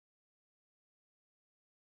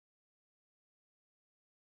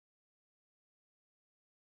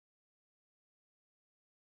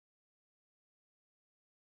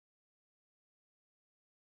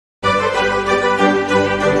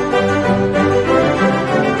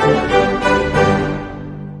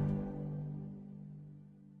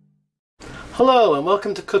Hello and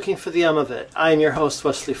welcome to Cooking for the of It. I am your host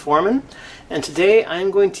Wesley Foreman, and today I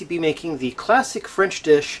am going to be making the classic French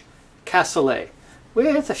dish cassoulet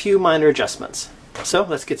with a few minor adjustments. So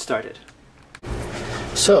let's get started.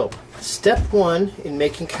 So step one in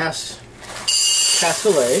making cassoulet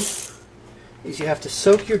is you have to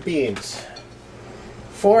soak your beans.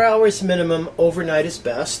 4 hours minimum, overnight is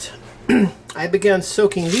best. I began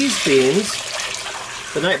soaking these beans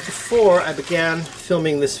the night before I began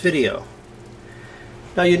filming this video.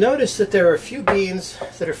 Now you notice that there are a few beans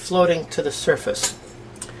that are floating to the surface.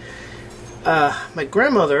 My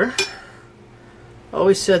grandmother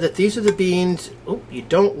always said that these are the beans you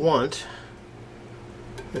don't want,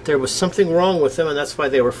 that there was something wrong with them and that's why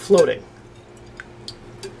they were floating.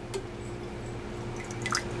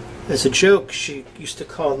 As a joke, she used to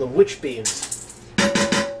call them witch beans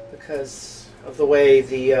because of the way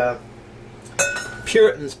the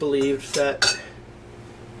Puritans believed that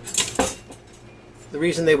the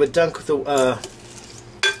reason they would dunk the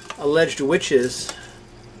alleged witches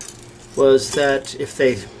was that if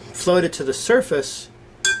they floated to the surface,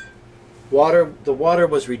 the water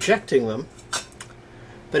was rejecting them,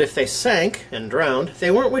 but if they sank and drowned, they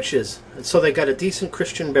weren't witches, and so they got a decent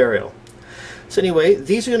Christian burial. So anyway,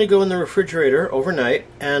 these are going to go in the refrigerator overnight,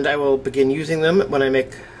 and I will begin using them when I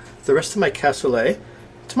make the rest of my cassoulet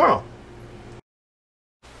tomorrow.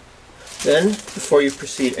 Then, before you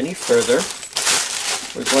proceed any further,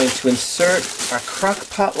 we're going to insert our crock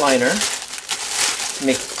pot liner to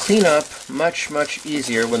make cleanup much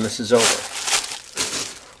easier when this is over.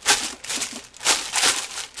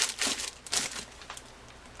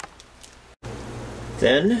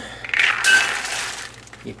 Then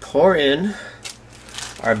you pour in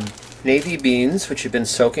our navy beans, which have been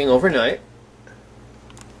soaking overnight.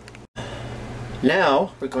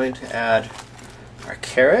 Now we're going to add our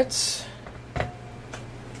carrots.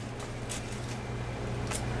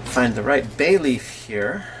 Find the right bay leaf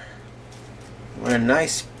here. You want a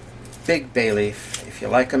nice big bay leaf if you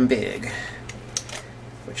like them big.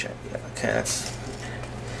 Which okay, that's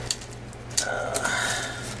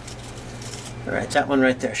all right. That one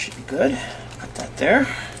right there should be good. Put that there.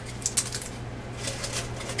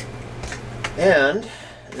 And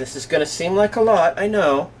this is going to seem like a lot, I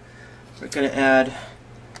know. We're going to add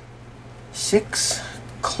 6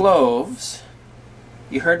 cloves.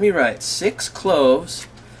 You heard me right. 6 cloves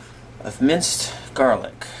of minced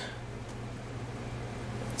garlic.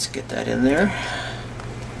 Let's get that in there.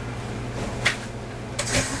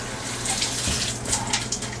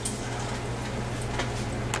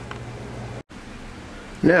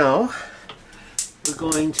 Now we're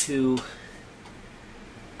going to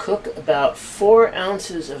cook about 4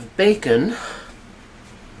 ounces of bacon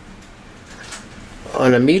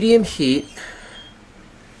on a medium heat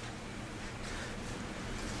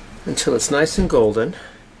until it's nice and golden.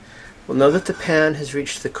 We'll know that the pan has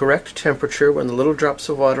reached the correct temperature when the little drops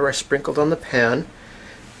of water are sprinkled on the pan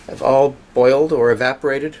have all boiled or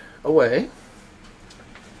evaporated away.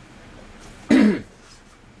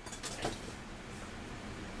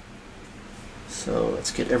 So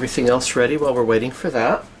let's get everything else ready while we're waiting for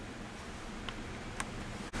that.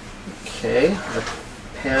 Okay, the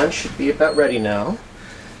pan should be about ready now.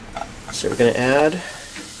 So we're going to add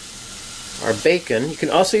our bacon. You can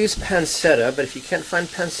also use pancetta, but if you can't find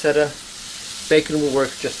pancetta, bacon will work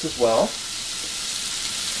just as well.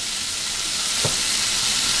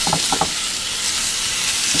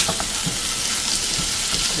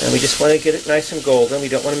 And we just want to get it nice and golden. We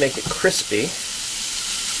don't want to make it crispy.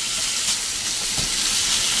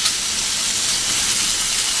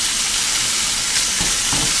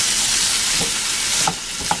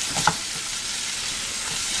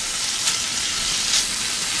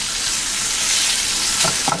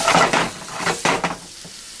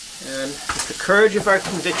 With the courage of our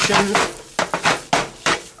convictions,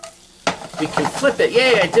 we can flip it.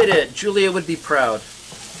 Yay, I did it! Julia would be proud.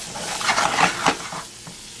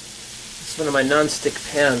 This is one of my non-stick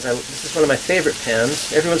pans. This is one of my favorite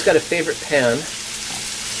pans. Everyone's got a favorite pan.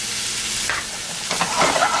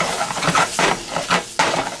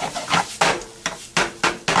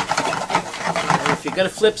 And if you're going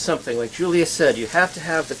to flip something, like Julia said, you have to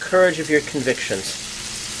have the courage of your convictions.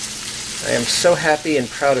 I am so happy and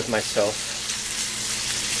proud of myself.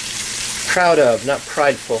 Proud of, not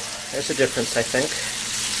prideful. There's a difference, I think.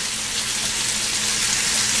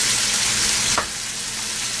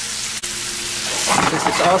 This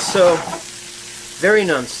is also very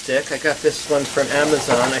non-stick. I got this one from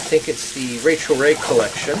Amazon. I think it's the Rachel Ray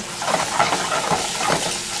collection.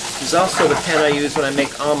 This is also the pan I use when I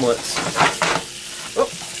make omelets. Oh,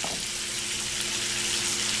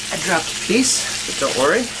 I dropped a piece, but don't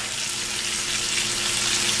worry.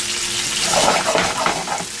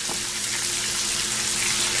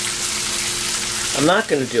 I'm not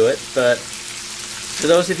going to do it, but for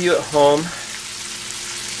those of you at home,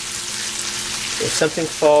 if something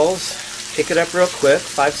falls, pick it up real quick,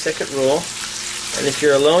 5-second rule. And if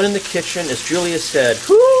you're alone in the kitchen, as Julia said,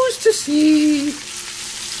 who's to see?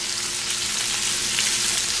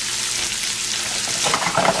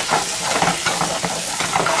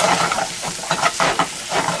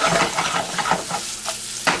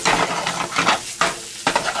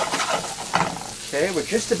 Okay, we're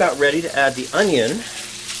just about ready to add the onion.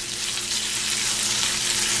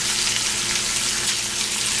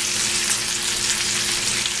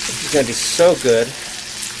 This is going to be so good.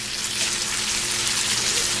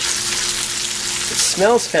 It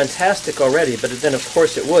smells fantastic already, but then of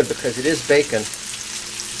course it would because it is bacon.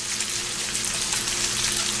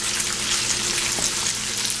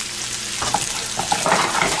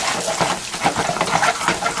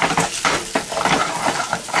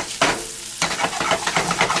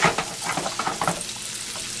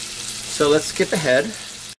 So let's skip ahead.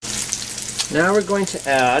 Now we're going to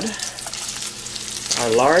add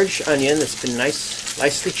our large onion that's been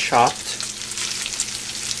nicely chopped.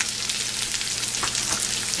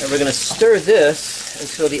 And we're going to stir this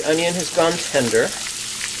until the onion has gone tender.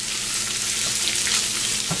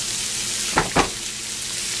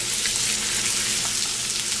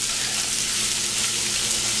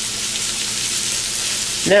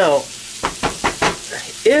 Now,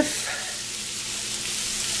 if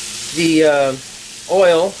the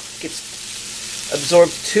oil gets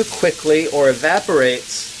absorbed too quickly or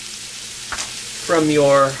evaporates from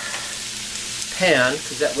your pan,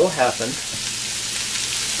 because that will happen,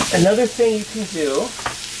 another thing you can do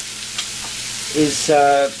is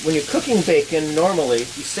when you're cooking bacon, normally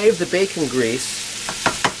you save the bacon grease.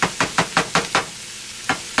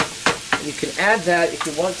 And you can add that if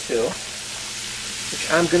you want to, which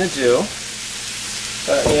I'm going to do.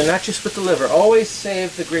 But you know, not just with the liver. Always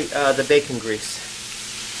save the bacon grease.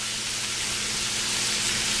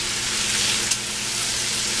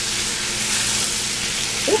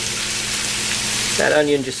 That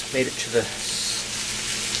onion just made it to the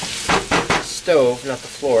stove, not the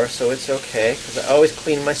floor, so it's okay, because I always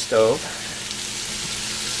clean my stove.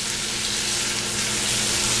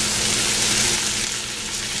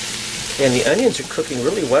 Okay, and the onions are cooking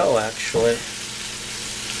really well, actually.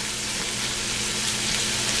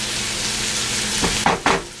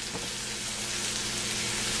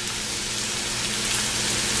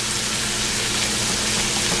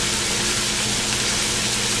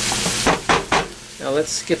 Now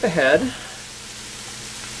let's skip ahead.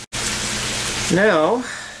 Now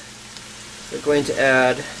we're going to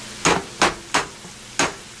add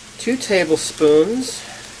 2 tablespoons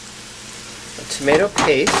of tomato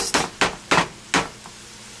paste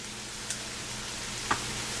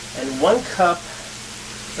and 1 cup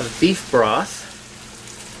of beef broth,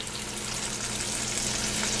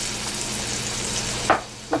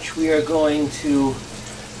 which we are going to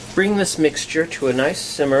bring this mixture to a nice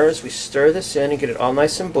simmer as we stir this in and get it all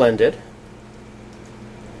nice and blended.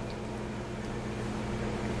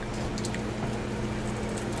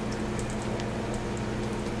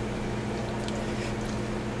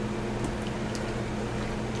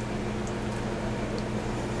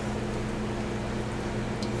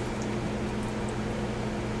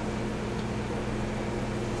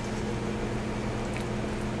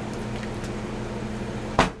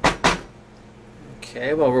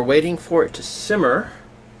 Okay, while we're waiting for it to simmer,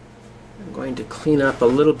 I'm going to clean up a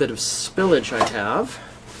little bit of spillage I have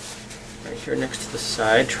right here next to the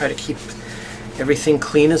side. Try to keep everything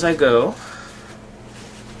clean as I go.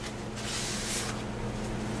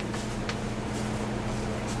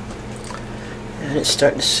 And it's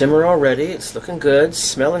starting to simmer already. It's looking good,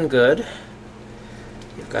 smelling good.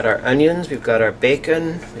 We've got our onions, we've got our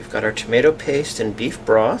bacon, we've got our tomato paste and beef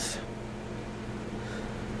broth.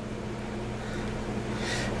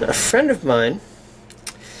 A friend of mine,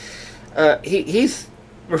 he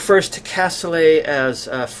refers to cassoulet as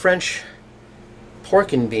French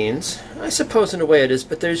pork and beans. I suppose in a way it is,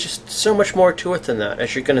 but there's just so much more to it than that,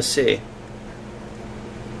 as you're going to see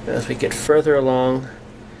as we get further along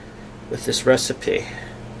with this recipe.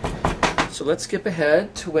 So let's skip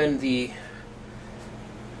ahead to when the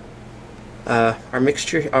our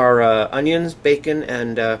mixture, our onions, bacon,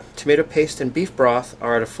 and tomato paste and beef broth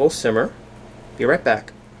are at a full simmer. Be right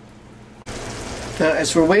back. Now,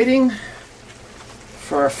 as we're waiting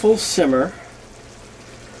for our full simmer,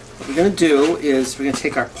 what we're going to do is we're going to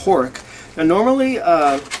take our pork. Now, normally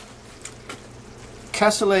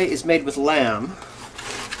cassoulet is made with lamb,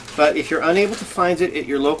 but if you're unable to find it at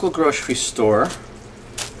your local grocery store,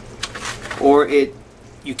 or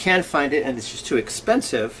you can find it and it's just too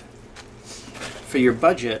expensive, for your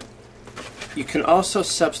budget, you can also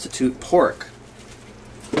substitute pork.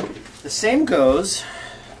 The same goes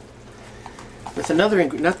with another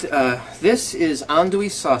ingredient. This is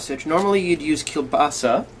andouille sausage. Normally you'd use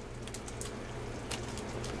kielbasa,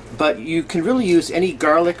 but you can really use any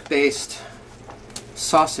garlic-based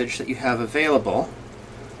sausage that you have available.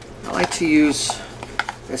 I like to use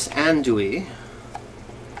this andouille.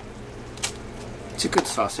 It's a good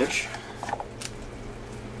sausage.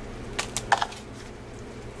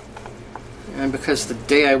 And because the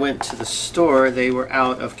day I went to the store they were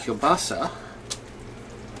out of kielbasa.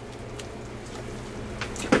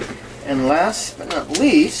 And last but not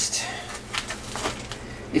least,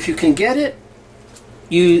 if you can get it,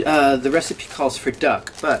 the recipe calls for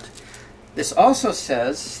duck, but this also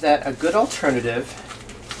says that a good alternative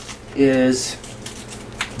is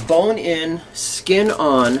bone-in,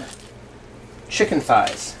 skin-on chicken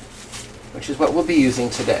thighs, which is what we'll be using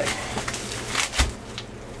today.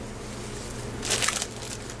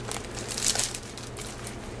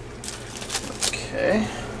 Okay.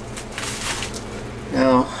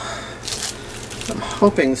 Now, I'm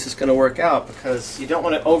hoping this is going to work out because you don't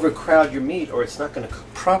want to overcrowd your meat or it's not going to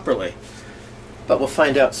cook properly. But we'll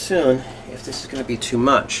find out soon if this is going to be too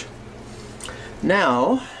much.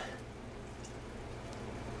 Now,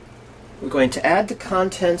 we're going to add the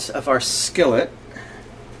contents of our skillet.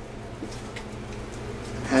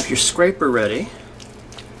 Have your scraper ready.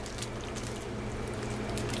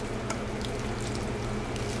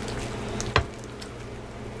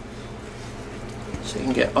 So you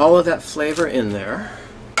can get all of that flavor in there.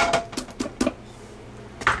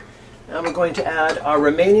 Now we're going to add our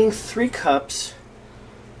remaining 3 cups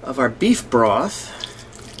of our beef broth.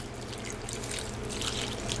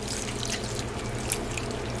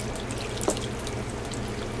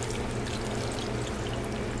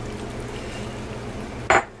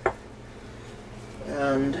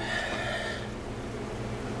 And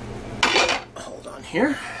hold on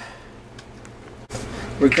here.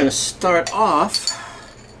 We're going to start off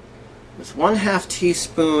with 1/2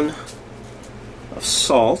 teaspoon of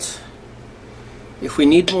salt. If we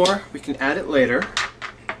need more, we can add it later.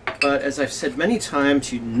 But as I've said many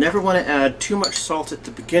times, you never want to add too much salt at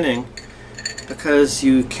the beginning because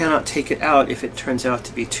you cannot take it out if it turns out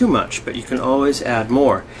to be too much, but you can always add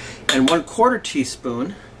more. And 1/4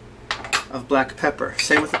 teaspoon of black pepper.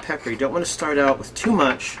 Same with the pepper. You don't want to start out with too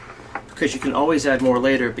much because you can always add more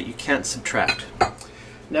later, but you can't subtract.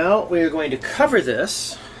 Now we are going to cover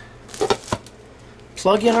this,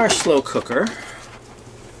 plug in our slow cooker.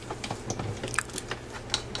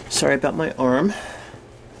 Sorry about my arm.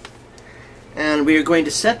 And we are going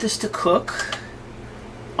to set this to cook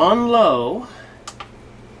on low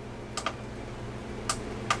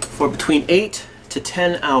for between 8 to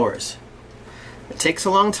 10 hours. It takes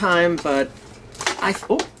a long time, but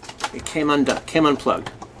it came undone, came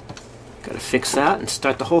unplugged. Got to fix that and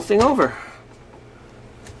start the whole thing over.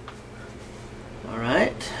 All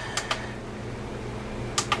right.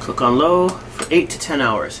 Cook on low for 8 to 10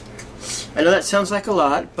 hours. I know that sounds like a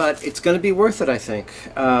lot, but it's going to be worth it, I think.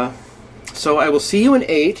 So I will see you in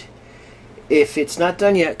 8. If it's not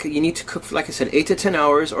done yet, you need to cook, like I said, 8 to 10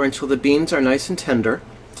 hours or until the beans are nice and tender.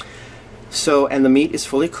 So, and the meat is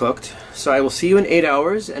fully cooked. So I will see you in 8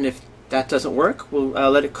 hours, and if that doesn't work, we'll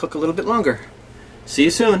let it cook a little bit longer. See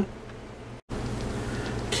you soon.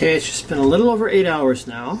 Okay, it's just been a little over 8 hours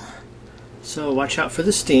now. So watch out for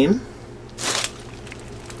the steam.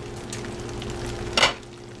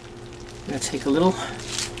 I'm going to take a little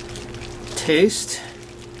taste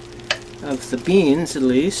of the beans, at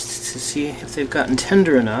least, to see if they've gotten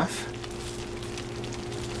tender enough.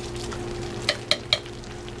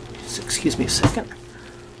 Just excuse me a second.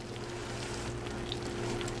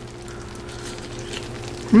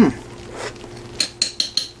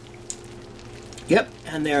 Yep,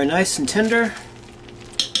 and they are nice and tender.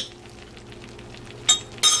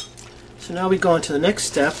 So now we go on to the next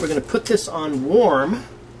step. We're going to put this on warm.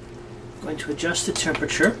 I'm going to adjust the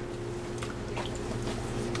temperature.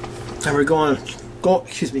 And we're going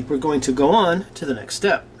to go on to the next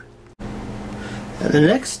step. And the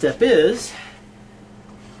next step is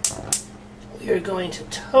we are going to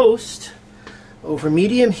toast over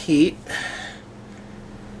medium heat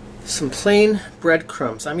some plain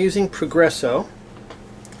breadcrumbs. I'm using Progresso.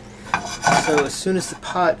 So as soon as the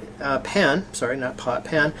pan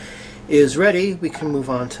is ready, we can move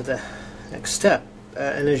on to the next step.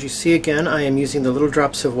 And as you see again, I am using the little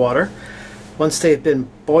drops of water. Once they've been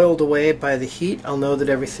boiled away by the heat, I'll know that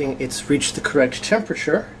it's reached the correct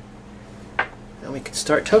temperature, and we can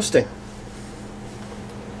start toasting.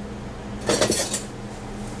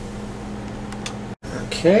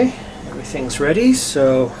 Okay, there we Everything's ready,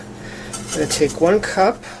 so I'm going to take 1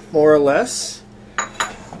 cup, more or less,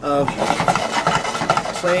 of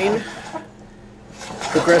plain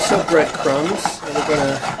Progresso breadcrumbs, and we're going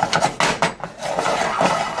to,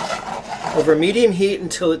 over medium heat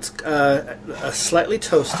until it's slightly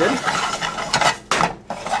toasted.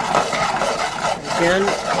 Again,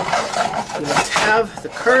 you must have the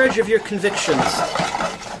courage of your convictions.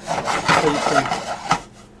 So you can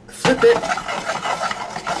flip it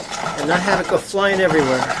and not have it go flying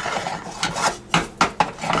everywhere.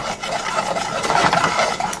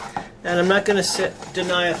 And I'm not going to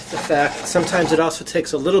deny the fact that sometimes it also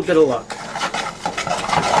takes a little bit of luck.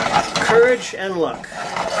 Courage and luck.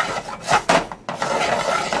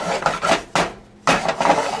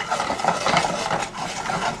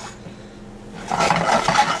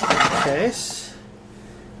 Okay.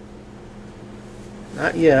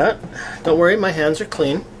 Not yet. Don't worry, my hands are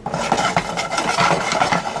clean.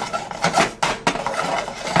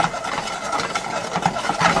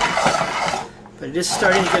 But it is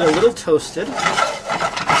starting to get a little toasted.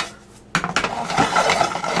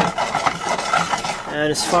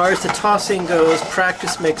 And as far as the tossing goes,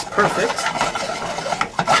 practice makes perfect.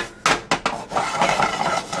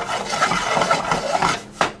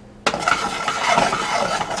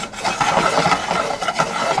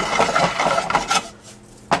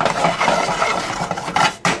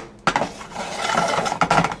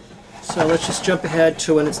 So let's just jump ahead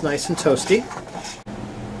to when it's nice and toasty.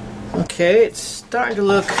 Okay, it's starting to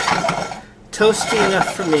look toasty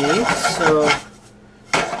enough for me, so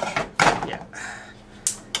yeah.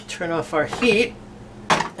 Turn off our heat,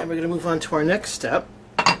 and we're going to move on to our next step,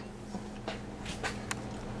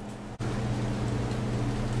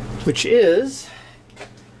 which is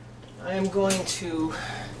I am going to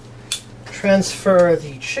transfer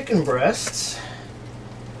the chicken breasts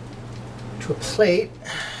to a plate.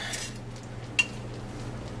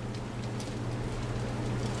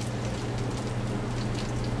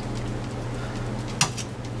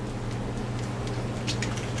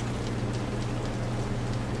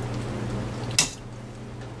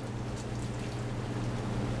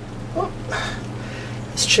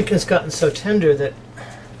 Chicken has gotten so tender that...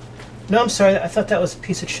 No, I'm sorry, I thought that was a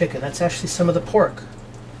piece of chicken. That's actually some of the pork.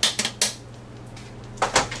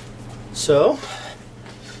 So,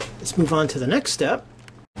 let's move on to the next step,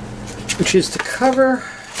 which is to cover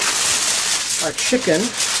our chicken in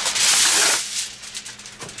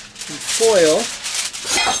foil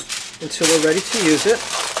until we're ready to use it.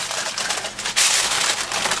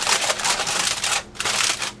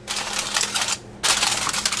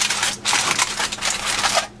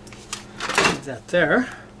 That there.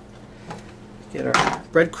 Get our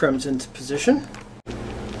breadcrumbs into position,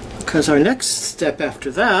 because our next step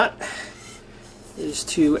after that is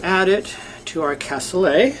to add it to our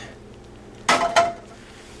cassoulet, and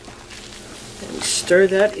we stir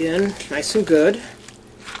that in nice and good,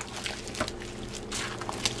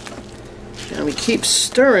 and we keep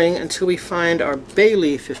stirring until we find our bay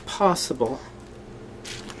leaf if possible.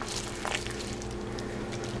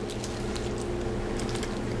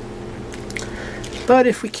 But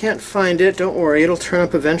if we can't find it, don't worry, it'll turn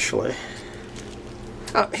up eventually.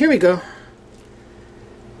 Oh, here we go.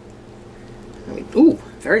 Ooh,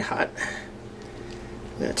 very hot.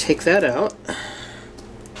 I'm going to take that out,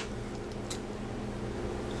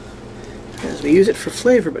 as we use it for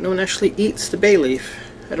flavor, but no one actually eats the bay leaf.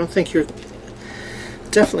 I don't think you're...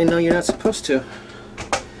 Definitely no, you're not supposed to.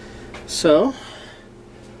 So,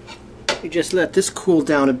 you just let this cool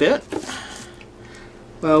down a bit.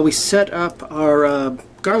 Well, we set up our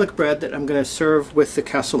garlic bread that I'm going to serve with the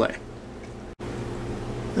cassoulet.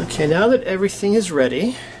 Okay, now that everything is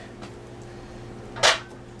ready,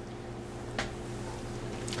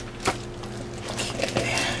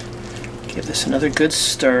 okay, give this another good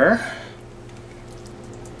stir.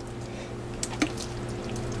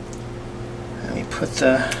 And we put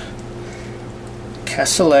the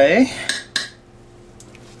cassoulet.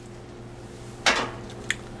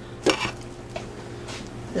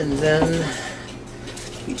 And then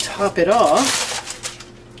we top it off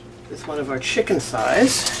with one of our chicken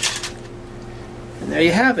thighs. And there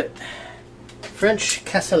you have it. French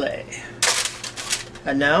cassoulet.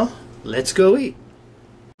 And now, let's go eat.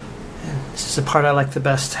 And this is the part I like the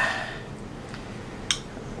best.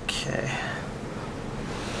 Okay.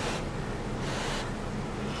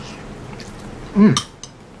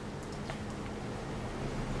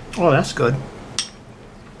 Oh, that's good.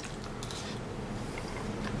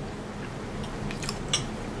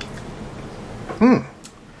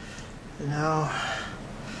 Now,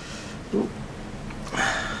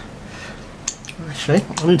 actually,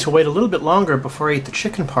 I need to wait a little bit longer before I eat the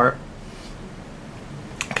chicken part,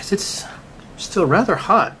 It's still rather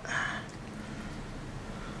hot.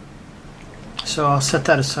 So I'll set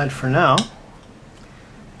that aside for now.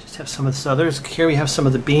 Just have some of this others. Here we have some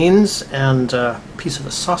of the beans and a piece of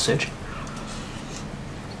the sausage.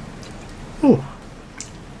 Ooh.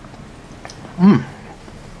 Mmm.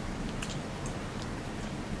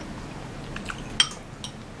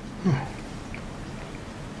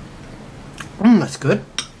 That's good.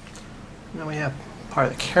 And then we have part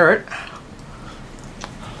of the carrot.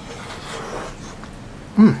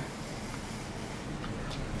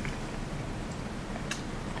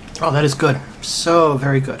 Oh, that is good. So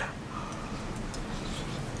very good.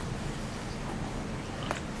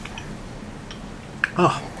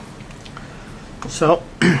 Oh. So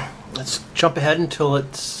let's jump ahead until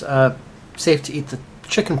it's safe to eat the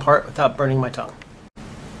chicken part without burning my tongue.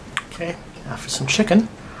 Okay, now for some chicken.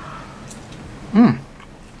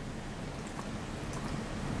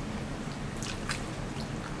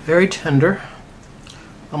 Very tender.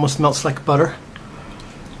 Almost melts like butter.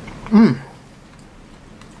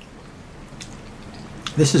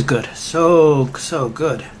 This is good. So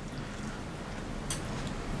good.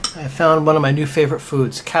 I found one of my new favorite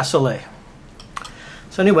foods, cassoulet.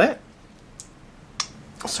 So anyway,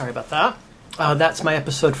 sorry about that. That's my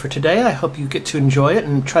episode for today. I hope you get to enjoy it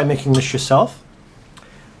and try making this yourself.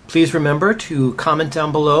 Please remember to comment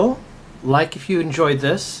down below, like if you enjoyed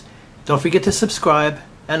this. Don't forget to subscribe,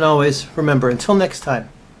 and always remember, until next time,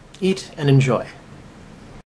 eat and enjoy.